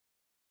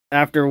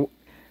After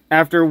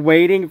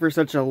waiting for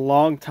such a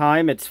long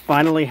time, it's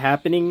finally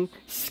happening.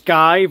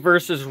 Sky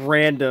versus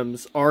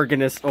randoms,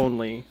 Argonas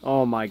only.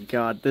 Oh my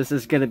god, this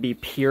is gonna be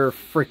pure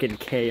freaking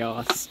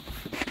chaos.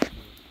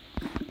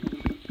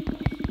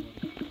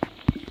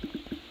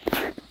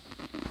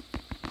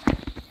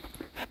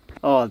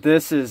 Oh,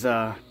 this is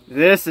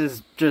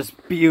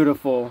just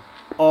beautiful.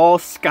 All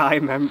Sky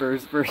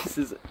members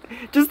versus...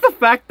 Just the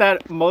fact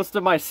that most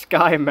of my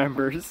Sky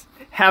members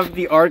have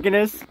the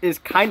Argonas is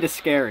kind of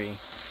scary.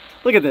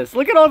 Look at this.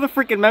 Look at all the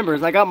freaking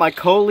members. I got my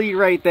co-lead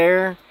right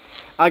there.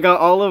 I got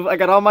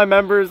all my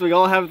members. We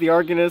all have the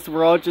Argonas.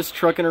 We're all just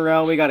trucking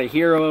around. We got a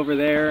hero over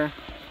there.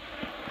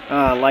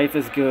 Life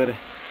is good.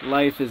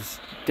 Life is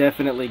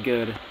definitely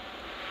good.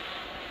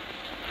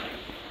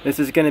 This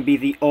is gonna be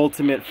the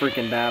ultimate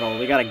freaking battle.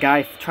 We got a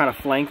guy trying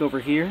to flank over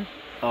here.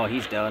 Oh,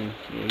 he's done.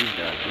 Yeah, he's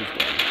done. He's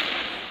done.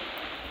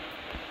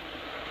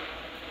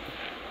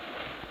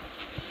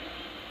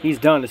 He's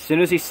done. As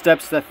soon as he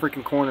steps that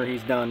freaking corner,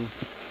 he's done.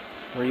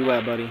 Where you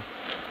at, buddy?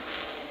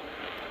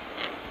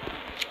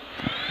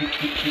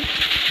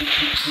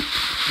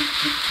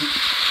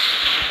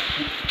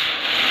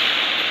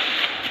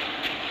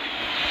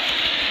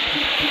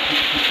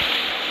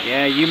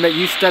 Yeah,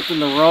 you stepped in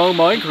the wrong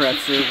Minecraft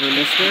server,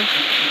 mister.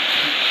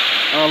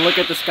 Oh, look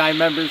at the Sky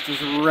members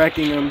just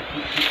wrecking him.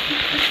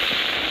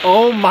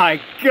 Oh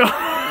my god!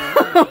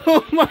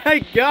 Oh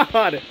my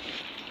god!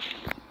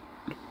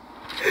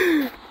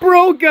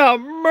 Bro got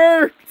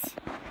murked!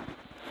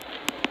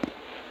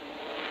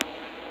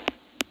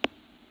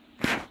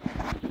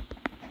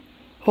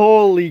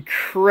 Holy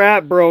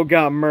crap, bro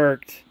got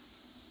murked.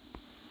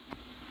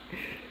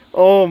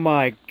 Oh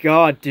my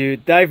god,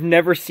 dude. I've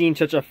never seen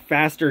such a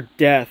faster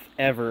death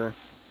ever.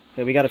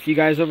 Okay, we got a few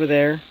guys over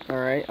there.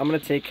 Alright, I'm gonna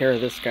take care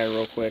of this guy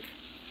real quick.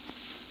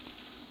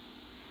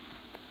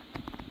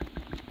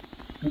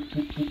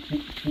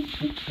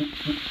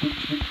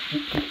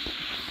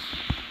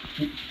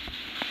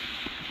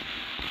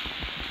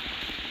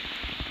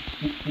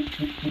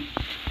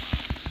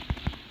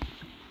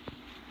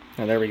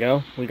 Oh, there we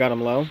go. We got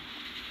him low.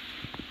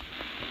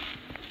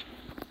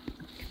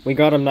 We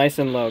got him nice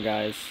and low,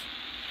 guys.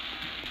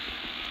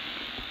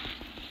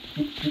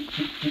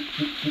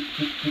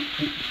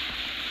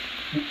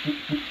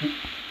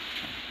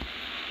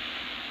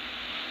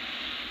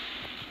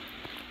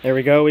 There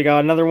we go, we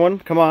got another one.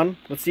 Come on,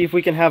 let's see if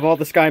we can have all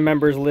the Sky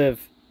members live.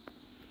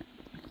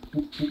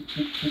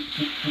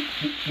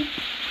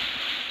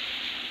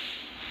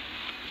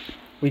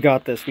 We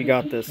got this, we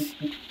got this.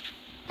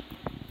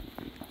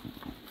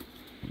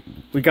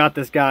 We got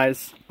this,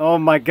 guys. Oh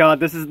my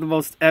god, this is the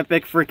most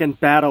epic freaking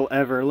battle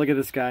ever. Look at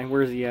this guy.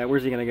 Where's he at?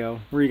 Where's he gonna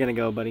go? Where are you gonna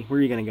go, buddy? Where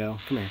are you gonna go?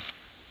 Come here.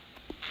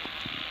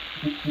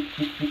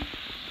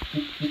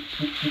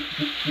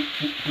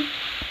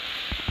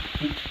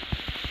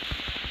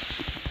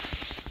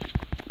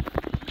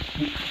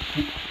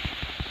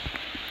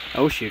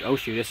 Oh shoot,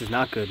 this is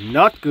not good.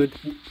 Not good.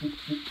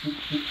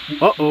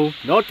 Uh-oh,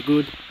 not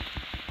good.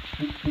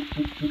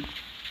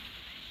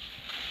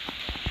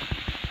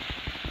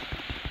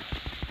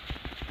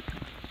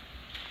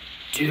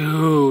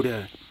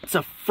 Dude, it's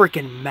a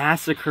freaking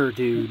massacre,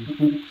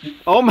 dude.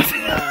 Oh my...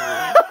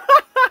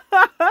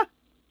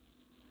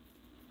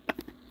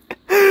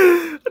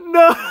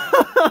 No!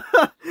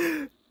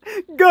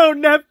 Go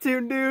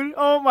Neptune, dude!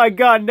 Oh my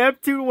god,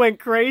 Neptune went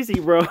crazy,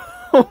 bro.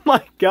 Oh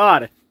my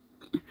god.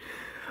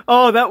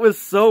 Oh, that was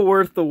so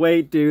worth the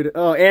wait, dude.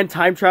 Oh, and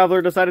Time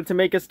Traveler decided to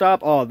make a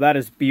stop. Oh, that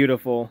is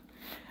beautiful.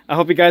 I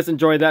hope you guys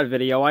enjoyed that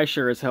video. I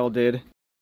sure as hell did.